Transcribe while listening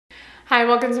Hi,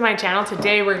 welcome to my channel.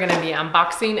 Today we're gonna be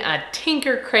unboxing a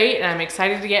Tinker crate, and I'm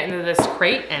excited to get into this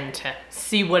crate and to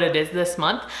see what it is this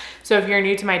month. So if you're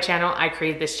new to my channel, I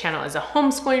created this channel as a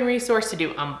homeschooling resource to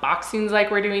do unboxings like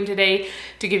we're doing today,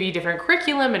 to give you different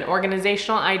curriculum and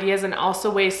organizational ideas, and also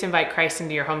ways to invite Christ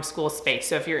into your homeschool space.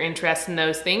 So if you're interested in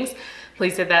those things,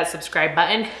 please hit that subscribe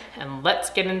button and let's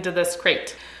get into this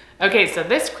crate. Okay, so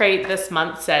this crate this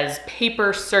month says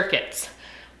paper circuits.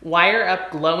 Wire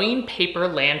up glowing paper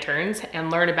lanterns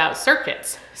and learn about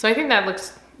circuits. So I think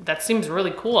that seems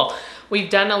really cool.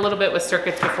 We've done a little bit with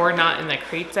circuits before, not in the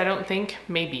crates, I don't think.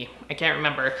 Maybe, I can't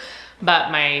remember. But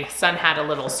my son had a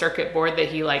little circuit board that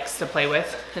he likes to play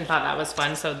with and thought that was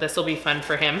fun, so this will be fun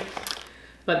for him.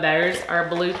 But there's our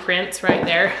blueprints right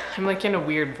there. I'm like in a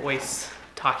weird voice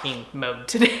talking mode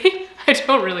today. I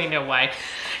don't really know why.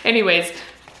 Anyways,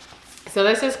 so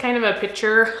this is kind of a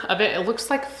picture of it. It looks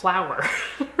like flour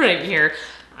right here.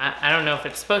 I don't know if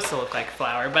it's supposed to look like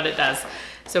flour, but it does.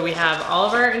 So we have all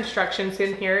of our instructions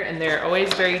in here, and they're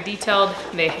always very detailed.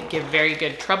 They give very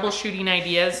good troubleshooting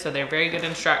ideas, so they're very good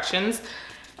instructions.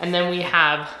 And then we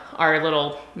have our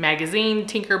little magazine,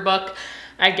 Tinker book,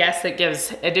 I guess, that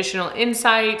gives additional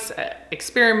insights,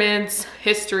 experiments,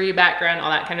 history, background,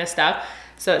 all that kind of stuff.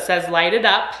 So it says light it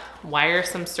up, wire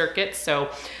some circuits. So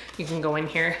you can go in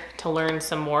here to learn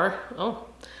some more. Oh,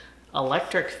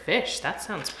 electric fish, that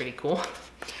sounds pretty cool.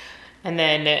 And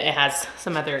then it has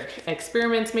some other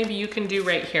experiments maybe you can do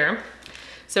right here.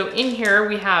 So in here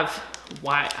we have,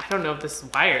 I don't know if this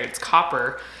is wire, it's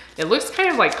copper. It looks kind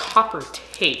of like copper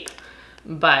tape,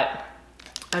 but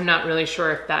I'm not really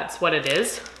sure if that's what it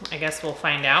is. I guess we'll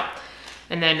find out.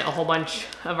 And then a whole bunch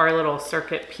of our little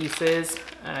circuit pieces,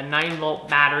 a 9-volt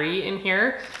battery in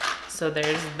here. So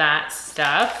there's that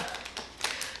stuff.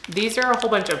 These are a whole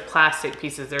bunch of plastic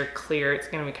pieces. They're clear. It's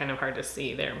gonna be kind of hard to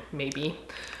see there, maybe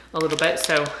a little bit.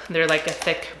 So they're like a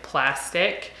thick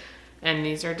plastic. And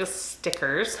these are just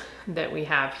stickers that we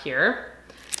have here.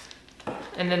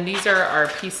 And then these are our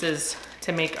pieces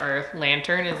to make our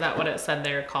lantern. Is that what it said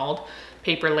they're called?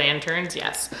 Paper lanterns,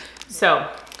 yes.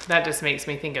 So that just makes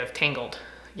me think of Tangled.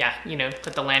 Yeah, you know,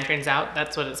 put the lanterns out.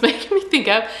 That's what it's making me think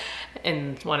of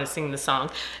and want to sing the song.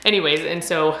 Anyways, and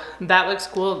so that looks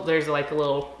cool. There's like a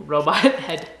little robot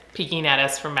head peeking at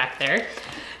us from back there.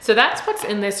 So that's what's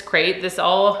in this crate. This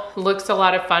all looks a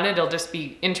lot of fun. It'll just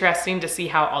be interesting to see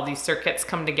how all these circuits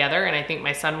come together, and I think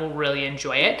my son will really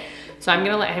enjoy it. So I'm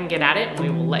gonna let him get at it and we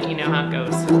will let you know how it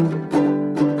goes.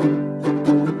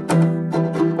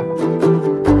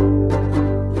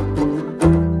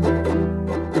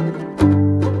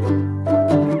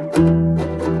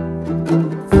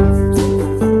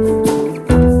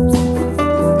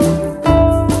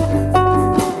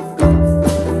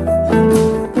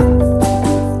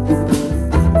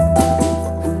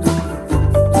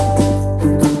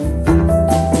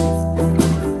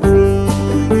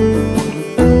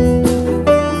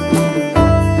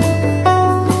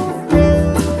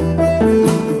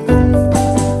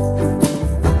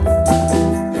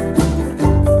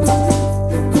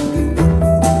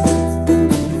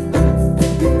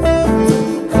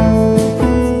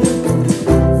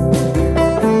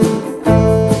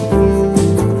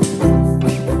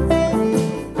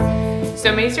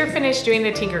 Finished doing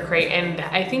the Tinker crate, and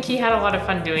I think he had a lot of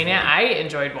fun doing it. I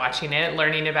enjoyed watching it,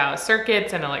 learning about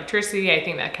circuits and electricity. I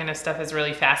think that kind of stuff is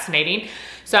really fascinating.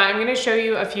 So I'm going to show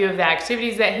you a few of the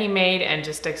activities that he made and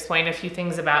just explain a few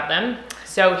things about them.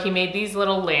 So he made these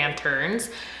little lanterns,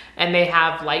 and they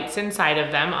have lights inside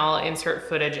of them. I'll insert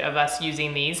footage of us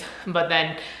using these, but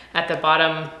then at the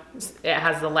bottom it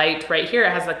has the light right here.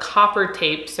 It has the copper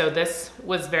tape, so this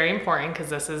was very important because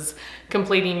this is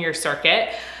completing your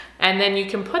circuit. And then you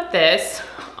can put this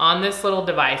on this little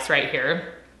device right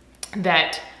here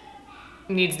that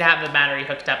needs to have the battery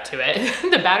hooked up to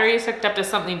it. The battery is hooked up to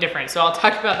something different, so I'll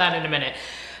talk about that in a minute.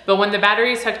 But when the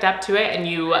battery is hooked up to it and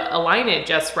you align it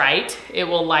just right, it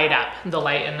will light up, the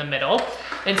light in the middle.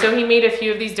 And so he made a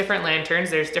few of these different lanterns.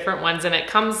 There's different ones, and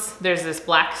there's this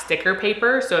black sticker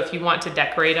paper, so if you want to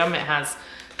decorate them, it has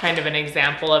kind of an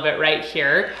example of it right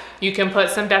here. You can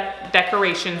put some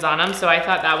decorations on them, so I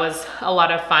thought that was a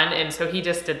lot of fun, and so he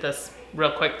just did this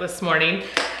real quick this morning.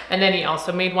 And then he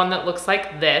also made one that looks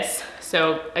like this.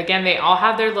 So again, they all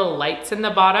have their little lights in the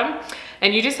bottom,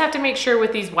 and you just have to make sure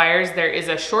with these wires there is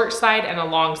a short side and a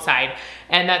long side,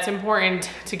 and that's important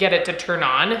to get it to turn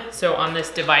on. So on this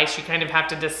device you kind of have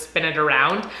to just spin it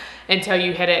around until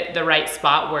you hit it the right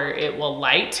spot where it will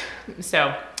light.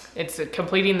 So it's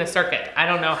completing the circuit. I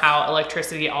don't know how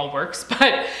electricity all works,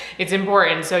 but it's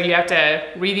important. So you have to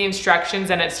read the instructions,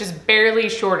 and it's just barely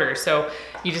shorter. So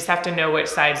you just have to know which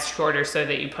side's shorter so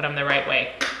that you put them the right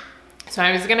way. So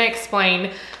I was gonna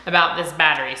explain about this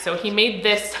battery. So he made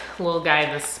this little guy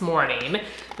this morning,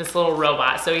 this little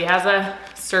robot. So he has a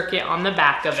circuit on the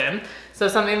back of him. So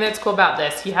something that's cool about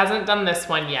this, he hasn't done this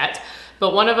one yet,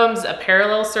 but one of them's a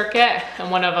parallel circuit and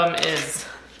one of them is,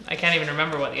 I can't even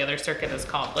remember what the other circuit is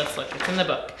called. Let's look, it's in the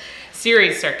book.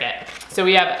 Series circuit. So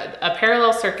we have a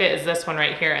parallel circuit is this one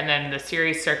right here, and then the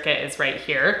series circuit is right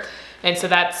here. And so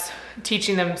that's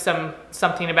teaching them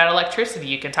something about electricity.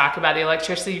 You can talk about the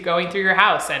electricity going through your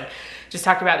house and just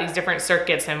talk about these different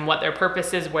circuits and what their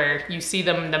purpose is, where you see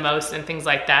them the most and things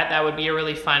like that. That would be a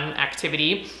really fun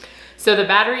activity. So the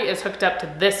battery is hooked up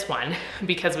to this one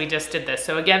because we just did this.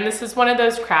 So again, this is one of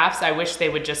those crafts. I wish they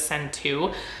would just send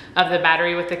 2 of the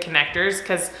battery with the connectors,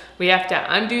 because we have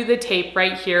to undo the tape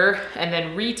right here and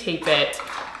then retape it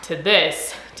to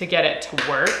this to get it to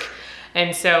work.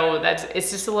 And so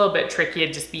it's just a little bit tricky.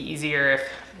 It'd just be easier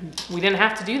if we didn't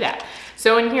have to do that.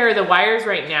 So in here, the wires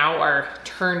right now are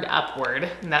turned upward,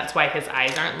 and that's why his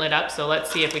eyes aren't lit up. So let's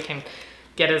see if we can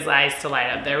get his eyes to light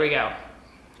up. There we go.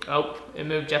 Oh, it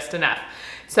moved just enough.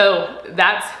 So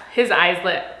that's his eyes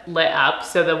lit up.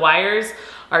 So the wires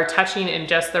are touching in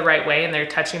just the right way, and they're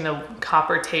touching the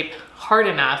copper tape hard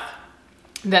enough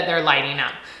that they're lighting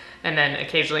up. And then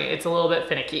occasionally it's a little bit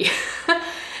finicky.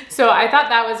 So I thought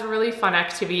that was a really fun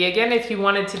activity. Again, if you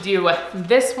wanted to do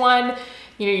this one,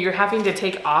 you know, you're having to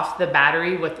take off the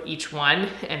battery with each one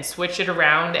and switch it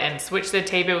around and switch the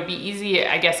tape. It would be easy,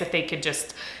 I guess, if they could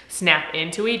just snap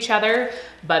into each other.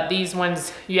 But these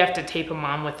ones, you have to tape them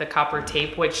on with the copper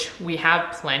tape, which we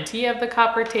have plenty of the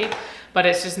copper tape, but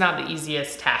it's just not the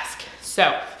easiest task.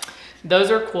 So those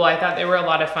are cool. I thought they were a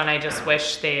lot of fun. I just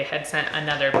wish they had sent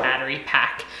another battery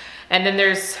pack. And then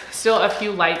there's still a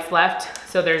few lights left.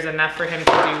 So there's enough for him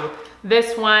to do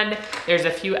this one. There's a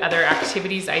few other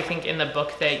activities, I think, in the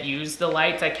book that use the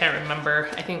lights. I can't remember.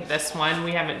 I think this one,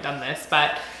 we haven't done this,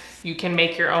 but you can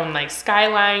make your own like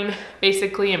skyline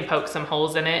basically and poke some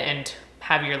holes in it and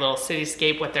have your little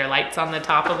cityscape with their lights on the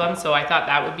top of them. So I thought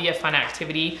that would be a fun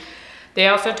activity. They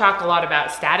also talk a lot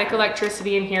about static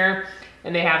electricity in here,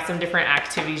 and they have some different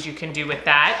activities you can do with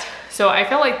that. So I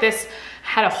felt like this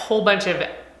had a whole bunch of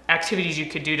activities you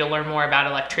could do to learn more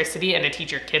about electricity and to teach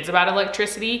your kids about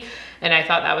electricity. And I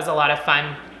thought that was a lot of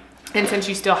fun. And since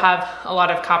you still have a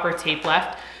lot of copper tape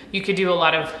left, you could do a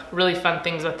lot of really fun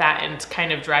things with that and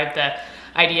kind of drive the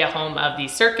idea home of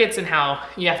these circuits and how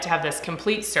you have to have this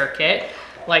complete circuit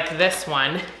like this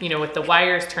one, you know, with the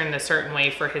wires turned a certain way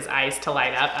for his eyes to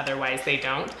light up. Otherwise they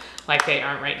don't, like they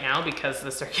aren't right now because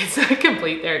the circuit's not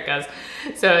complete. There it goes.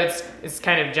 So it's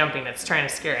kind of jumping. It's trying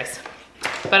to scare us.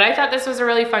 But I thought this was a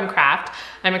really fun craft.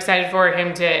 I'm excited for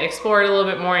him to explore it a little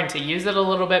bit more and to use it a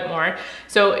little bit more.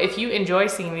 So if you enjoy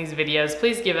seeing these videos,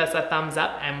 please give us a thumbs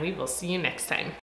up and we will see you next time.